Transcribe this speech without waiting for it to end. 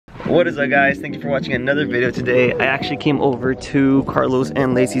What is up, guys? Thank you for watching another video today. I actually came over to Carlos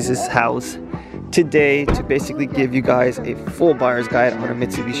and Lacey's house today to basically give you guys a full buyer's guide on a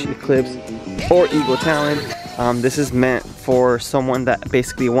Mitsubishi Eclipse or Eagle Talon. This is meant for someone that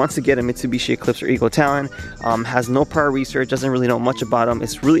basically wants to get a Mitsubishi Eclipse or Eagle Talon, has no prior research, doesn't really know much about them,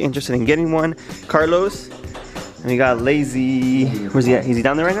 is really interested in getting one. Carlos, and we got Lazy. Where's he at? Is he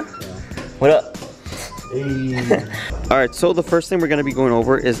down there right now? What up? Hey. Alright, so the first thing we're going to be going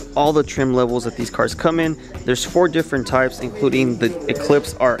over is all the trim levels that these cars come in. There's 4 different types, including the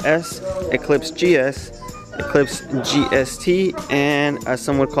Eclipse RS, Eclipse GS, Eclipse GST, and as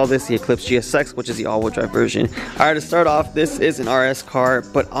some would call this, the Eclipse GSX, which is the all-wheel drive version. Alright, to start off, this is an RS car,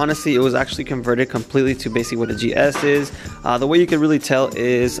 but honestly, it was actually converted completely to basically what a GS is. The way you can really tell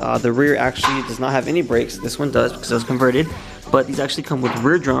is the rear actually does not have any brakes. This one does because it was converted, but these actually come with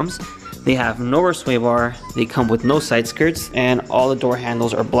rear drums. They have no rear sway bar, they come with no side skirts, and all the door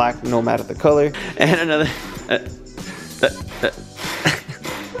handles are black no matter the color. And another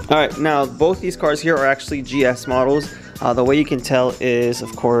Alright, now both these cars here are actually GS models. The way you can tell is,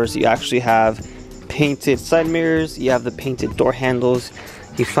 of course, you actually have painted side mirrors, you have the painted door handles,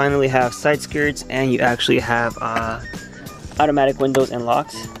 you finally have side skirts, and you actually have automatic windows and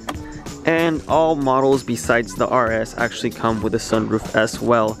locks. And all models besides the RS actually come with a sunroof as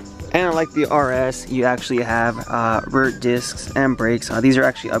well. And unlike the RS, you actually have rear discs and brakes. These are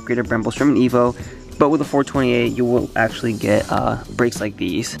actually upgraded Brembos from an Evo, but with the 428, you will actually get brakes like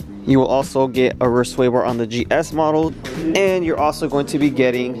these. You will also get a rear sway bar on the GS model, and you're also going to be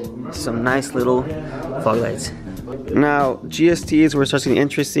getting some nice little fog lights. Now, GST is where it starts getting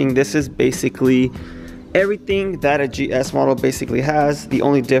interesting. This is basically everything that a GS model basically has. The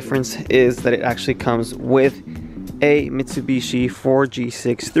only difference is that it actually comes with a Mitsubishi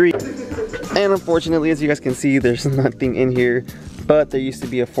 4G63, and unfortunately, as you guys can see, there's nothing in here, but there used to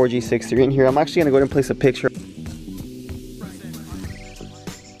be a 4G63 in here. I'm actually gonna go ahead and place a picture.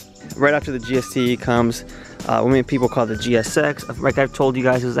 Right after the GST comes what many people call the GSX. Like I've told you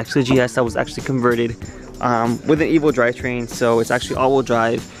guys, it was actually GS that was actually converted with an Evo drivetrain, so it's actually all-wheel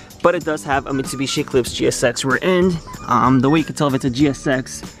drive, but it does have a Mitsubishi Eclipse GSX rear end. The way you can tell if it's a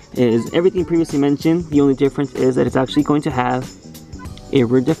GSX is everything previously mentioned. The only difference is that it's actually going to have a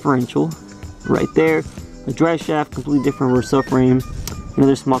rear differential right there, a drive shaft, completely different rear subframe, and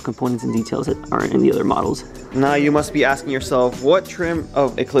other small components and details that aren't in the other models. Now you must be asking yourself, what trim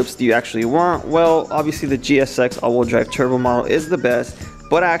of Eclipse do you actually want? Well, obviously the GSX all-wheel drive turbo model is the best,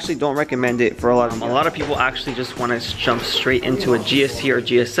 but I actually don't recommend it for a lot of people actually just want to jump straight into a GST or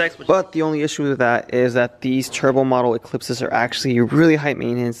GSX. But the only issue with that is that these turbo model Eclipses are actually really high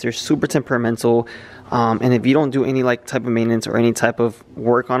maintenance. They're super temperamental. And if you don't do any type of maintenance or any type of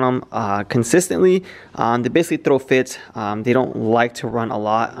work on them consistently, they basically throw fits. They don't like to run a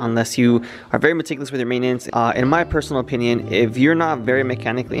lot unless you are very meticulous with your maintenance. In my personal opinion, if you're not very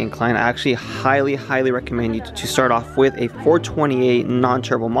mechanically inclined, I actually highly recommend you to start off with a 428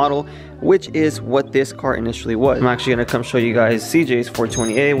 non-turbo model, which is what this car initially was. I'm actually gonna come show you guys CJ's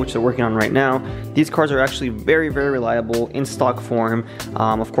 428, which they're working on right now. These cars are actually very reliable in stock form.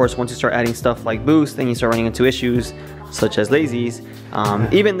 Of course, once you start adding stuff like boost, then you start running into issues such as Lazy's.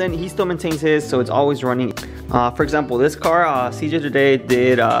 Even then, he still maintains his, so it's always running. For example, this car, CJ today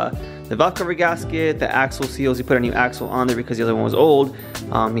did the valve cover gasket, the axle seals. He put a new axle on there because the other one was old.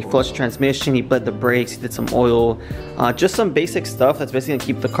 He flushed the transmission, he bled the brakes, he did some oil, just some basic stuff that's basically gonna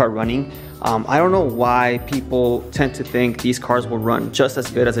keep the car running. I don't know why people tend to think these cars will run just as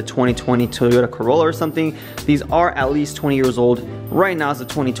good as a 2020 Toyota Corolla or something. These are at least 20 years old. Right now it's a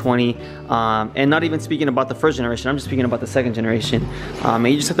 2020, and not even speaking about the first generation, I'm just speaking about the second generation. And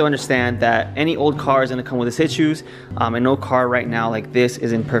you just have to understand that any old car is gonna come with its issues, and no car right now like this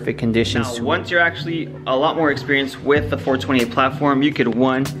is in perfect conditions. Now, once you're actually a lot more experienced with the 428 platform, you could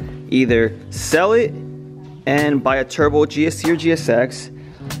either sell it and buy a turbo GST or GSX,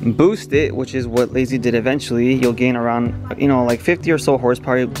 boost it, which is what Lazy did eventually. You'll gain around, like 50 or so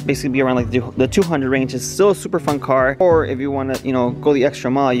horsepower. You'll basically be around like the 200 range. It's still a super fun car. Or if you want to, go the extra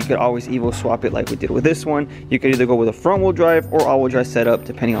mile, you could always Evo swap it like we did with this one. You could either go with a front wheel drive or all wheel drive setup,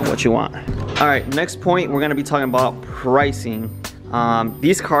 depending on what you want. All right, next point, we're going to be talking about pricing.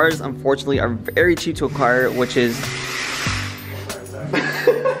 These cars, unfortunately, are very cheap to acquire, which is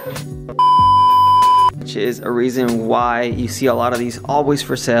a reason why you see a lot of these always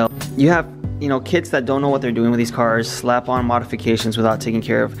for sale. You have, kids that don't know what they're doing with these cars, slap on modifications without taking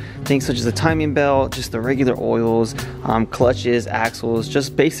care of things such as the timing belt, just the regular oils, clutches, axles,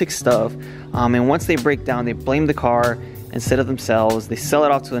 just basic stuff. And once they break down, they blame the car, instead of themselves. They sell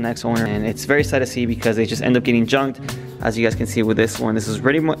it off to the next owner, and it's very sad to see because they just end up getting junked. As you guys can see with this one, this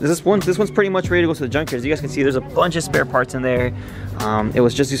one's pretty much ready to go to the junkyard. As you guys can see, there's a bunch of spare parts in there. It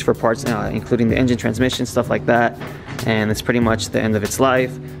was just used for parts, including the engine, transmission, stuff like that, and it's pretty much the end of its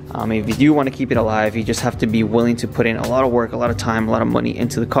life. If you do want to keep it alive, you just have to be willing to put in a lot of work, a lot of time, a lot of money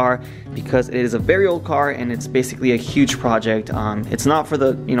into the car, because it is a very old car and it's basically a huge project. It's not for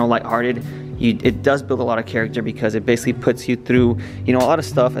the lighthearted. It does build a lot of character because it basically puts you through a lot of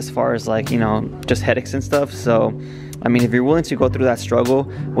stuff as far as like just headaches and stuff. So I mean, if you're willing to go through that struggle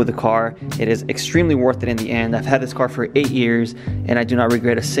with the car, it is extremely worth it in the end. I've had this car for 8 years and I do not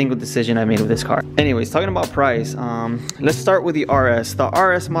regret a single decision I made with this car. Anyways, talking about price, let's start with the RS. The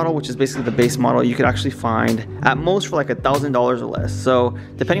RS model, which is basically the base model, you could actually find at most for like $1,000 or less. So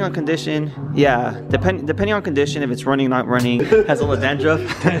depending on condition, yeah, depending on condition, if it's running, not running, has a little dandruff.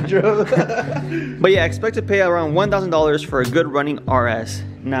 But yeah, expect to pay around $1,000 for a good running RS.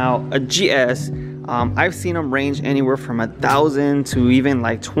 Now a GS, I've seen them range anywhere from $1,000 to even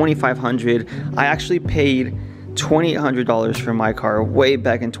like $2,500. I actually paid $2,800 for my car way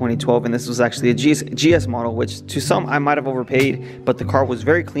back in 2012, and this was actually a GS model, which to some I might have overpaid, but the car was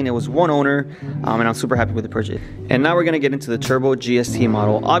very clean. It was one owner, and I'm super happy with the purchase. And now we're gonna get into the turbo GST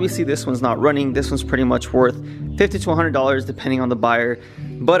model. Obviously this one's not running. This one's pretty much worth $50 to $100 depending on the buyer,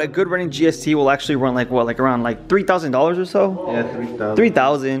 but a good running GST will actually run like what, like around like $3,000 or so? Yeah,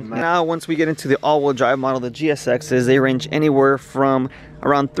 $3,000. Now once we get into the all-wheel drive model, the GSXs, they range anywhere from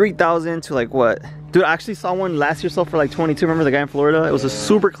around $3,000 to like what? Dude, I actually saw one last year sold for like 22. Remember the guy in Florida? It was a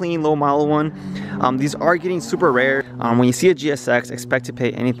super clean, low mile one. These are getting super rare. When you see a GSX, expect to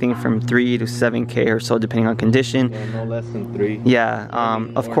pay anything from 3 to 7K or so, depending on condition. Yeah, no less than 3. Yeah,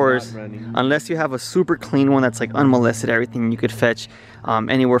 of course, unless you have a super clean one that's like unmolested, everything, you could fetch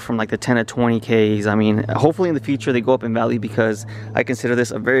anywhere from like the 10 to 20Ks. I mean, hopefully in the future they go up in value, because I consider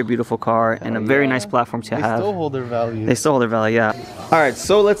this a very beautiful car and a very nice platform to have. They still hold their value. They still hold their value, yeah. All right,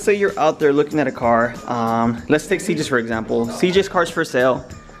 so let's say you're out there looking at a car. Let's take CJ's for example. CJ's car's for sale.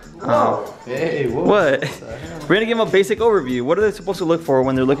 Hey, what? We're gonna give them a basic overview. What are they supposed to look for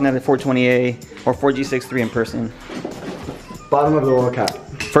when they're looking at a 420A or 4G63 in person? Bottom of the oil cap.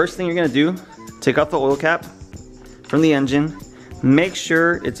 First thing you're gonna do, take off the oil cap from the engine. Make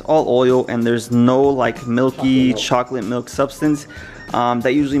sure it's all oil and there's no like milky chocolate milk substance.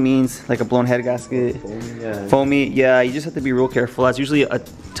 That usually means like a blown head gasket, foamy. Yeah, you just have to be real careful. That's usually a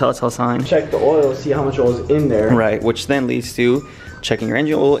telltale sign. Check the oil, see how much oil is in there. Right, which then leads to checking your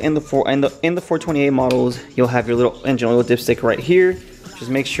engine oil. In the 428 models, you'll have your little engine oil dipstick right here. Just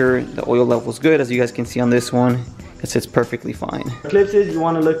make sure the oil level is good. As you guys can see on this one, it sits perfectly fine. Eclipses, you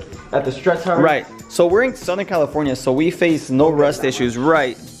want to look at the strut tower. Right. So we're in Southern California, so we face no rust issues,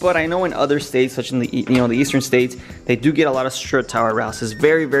 right? But I know in other states, such in the the eastern states, they do get a lot of strut tower rust. It's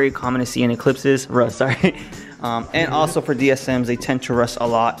very, very common to see in Eclipses. Rust, sorry. And also for DSMs, they tend to rust a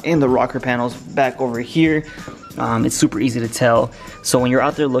lot in the rocker panels back over here. It's super easy to tell. So when you're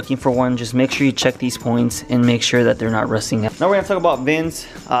out there looking for one, just make sure you check these points and make sure that they're not rusting out. Now we're gonna talk about VINs.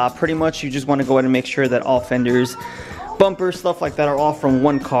 Pretty much you just wanna go ahead and make sure that all fenders, bumpers, stuff like that are all from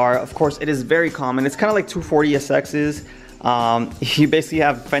one car. Of course, it is very common. It's kind of like 240 SXs. You basically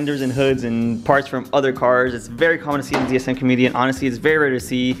have fenders and hoods and parts from other cars. It's very common to see in the DSM community, and honestly, it's very rare to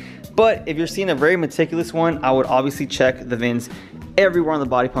see. But if you're seeing a very meticulous one, I would obviously check the VINs everywhere on the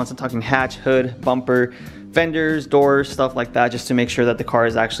body panels. I'm talking hatch, hood, bumper, fenders, doors, stuff like that, just to make sure that the car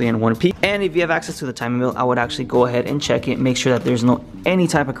is actually in one piece. And if you have access to the timing belt, I would actually go ahead and check it, make sure that there's no any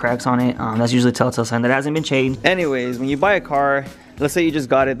type of cracks on it. That's usually a telltale sign that it hasn't been changed. Anyways, when you buy a car, let's say you just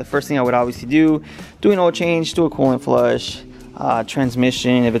got it, the first thing I would obviously do an oil change, do a coolant flush,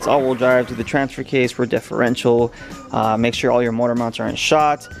 transmission. If it's all-wheel drive, do the transfer case for differential. Make sure all your motor mounts are in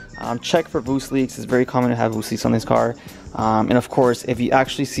shot. Check for boost leaks. It's very common to have boost leaks on this car. And of course, if you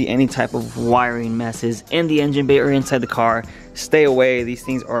actually see any type of wiring messes in the engine bay or inside the car, stay away. These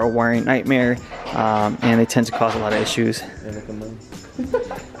things are a wiring nightmare, and they tend to cause a lot of issues.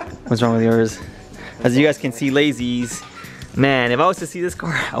 What's wrong with yours? As you guys can see, Lazy's. Man, if I was to see this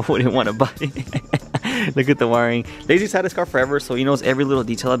car, I wouldn't want to buy it. Look at the wiring. Lazy's had this car forever, so he knows every little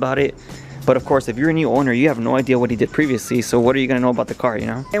detail about it. But of course, if you're a new owner, you have no idea what he did previously, so what are you gonna know about the car, you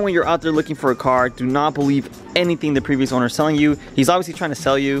know? And when you're out there looking for a car, do not believe anything the previous owner is telling you. He's obviously trying to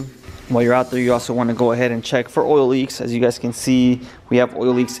sell you. While you're out there, you also wanna go ahead and check for oil leaks. As you guys can see, we have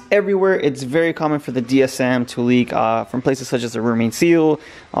oil leaks everywhere. It's very common for the DSM to leak from places such as the rear main seal,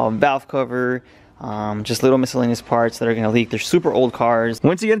 valve cover, just little miscellaneous parts that are going to leak. They're super old cars.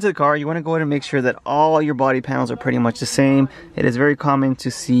 Once you get into the car, you want to go ahead and make sure that all your body panels are pretty much the same. It is very common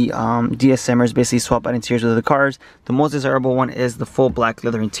to see DSMers basically swap out interiors with the cars. The most desirable one is the full black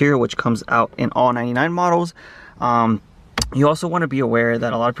leather interior, which comes out in all 99 models. You also want to be aware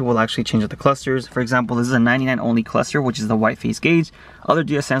that a lot of people will actually change out the clusters. For example, this is a 99 only cluster, which is the white face gauge. Other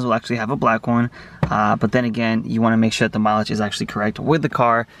DSMs will actually have a black one. But then again, you want to make sure that the mileage is actually correct with the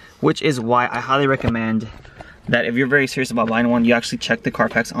car, which is why I highly recommend that if you're very serious about buying one, you actually check the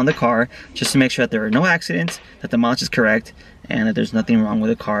Carfax on the car just to make sure that there are no accidents, that the mileage is correct, and that there's nothing wrong with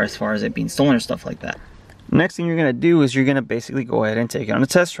the car as far as it being stolen or stuff like that. Next thing you're going to do is you're going to basically go ahead and take it on a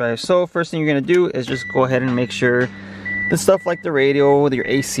test drive. So first thing you're going to do is just go ahead and make sure the stuff like the radio, your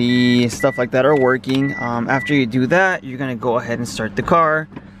AC, stuff like that are working. After you do that, you're gonna go ahead and start the car.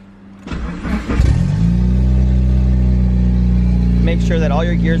 Make sure that all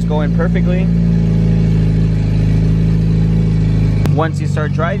your gears go in perfectly. Once you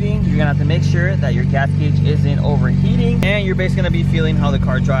start driving, you're gonna have to make sure that your gas gauge isn't overheating, and you're basically gonna be feeling how the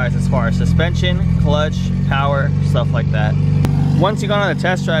car drives as far as suspension, clutch, power, stuff like that. Once you go on a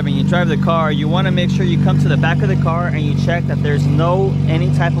test drive and you drive the car, you want to make sure you come to the back of the car and you check that there's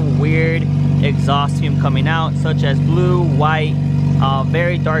any type of weird exhaust fume coming out, such as blue, white,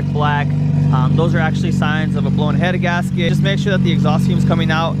 very dark black. Those are actually signs of a blown head gasket. Just make sure that the exhaust fumes coming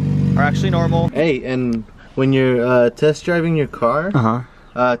out are actually normal. Hey, and when you're test driving your car,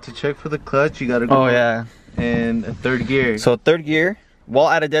 to check for the clutch, you gotta go in third gear. So third gear, while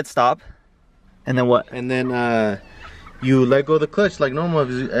at a dead stop, and then what? And then you let go of the clutch like normal,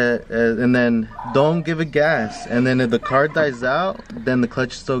 and then don't give it gas. And then if the car dies out, then the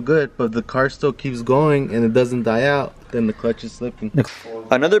clutch is still good. But if the car still keeps going and it doesn't die out, then the clutch is slipping.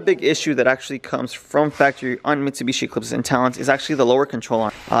 Another big issue that actually comes from factory on Mitsubishi Eclipse and Talents is actually the lower control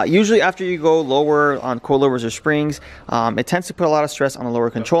arm. Usually after you go lower on coilovers or springs, it tends to put a lot of stress on the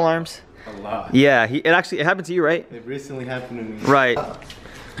lower control arms. A lot. Yeah, it happened to you, right? It recently happened to me. Right.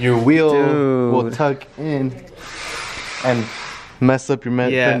 Your wheel will tuck in and mess up your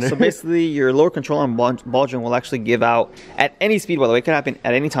fender. So basically your lower control arm ball joint will actually give out at any speed. By the way, it can happen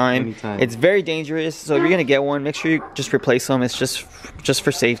at any time. It's very dangerous, so if you're gonna get one, make sure you just replace them. It's just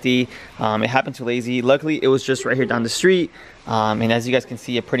for safety. It happened to Lazy. Luckily it was just right here down the street, and as you guys can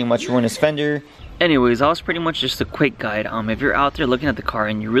see, it pretty much ruined his fender. Anyways, that was pretty much just a quick guide. If you're out there looking at the car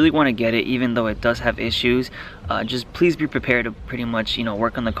and you really want to get it, even though it does have issues, just please be prepared to pretty much,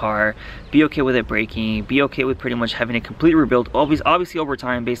 work on the car, be okay with it breaking, be okay with pretty much having it completely rebuilt, obviously over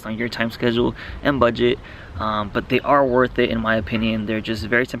time based on your time schedule and budget. But they are worth it in my opinion. They're just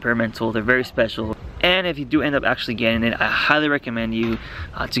very temperamental, they're very special. And if you do end up actually getting it, I highly recommend you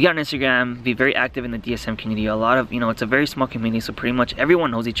to get on Instagram, be very active in the DSM community. A lot of, it's a very small community, so pretty much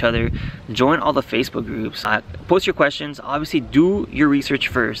everyone knows each other. Join all the Facebook groups, post your questions. Obviously do your research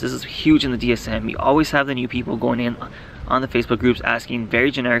first. This is huge in the DSM. You always have the new people going in on the Facebook groups asking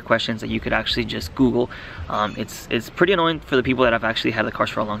very generic questions that you could actually just Google. It's pretty annoying for the people that have actually had the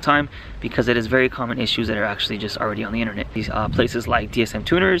cars for a long time, because it is very common issues that are actually just already on the internet. These places like DSM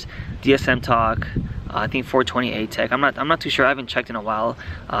Tuners, DSM Talk, I think 420 Tech. I'm not too sure. I haven't checked in a while.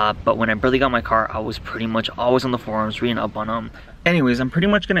 But when I barely got my car, I was pretty much always on the forums reading up on them. Anyways, I'm pretty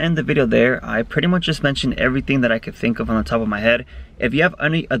much gonna end the video there. I pretty much just mentioned everything that I could think of on the top of my head. If you have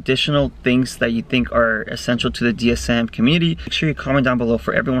any additional things that you think are essential to the DSM community, make sure you comment down below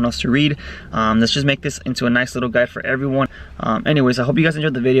for everyone else to read. Let's just make this into a nice little guide for everyone. Anyways, I hope you guys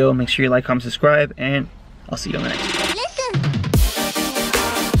enjoyed the video. Make sure you like, comment, subscribe, and I'll see you on the next one.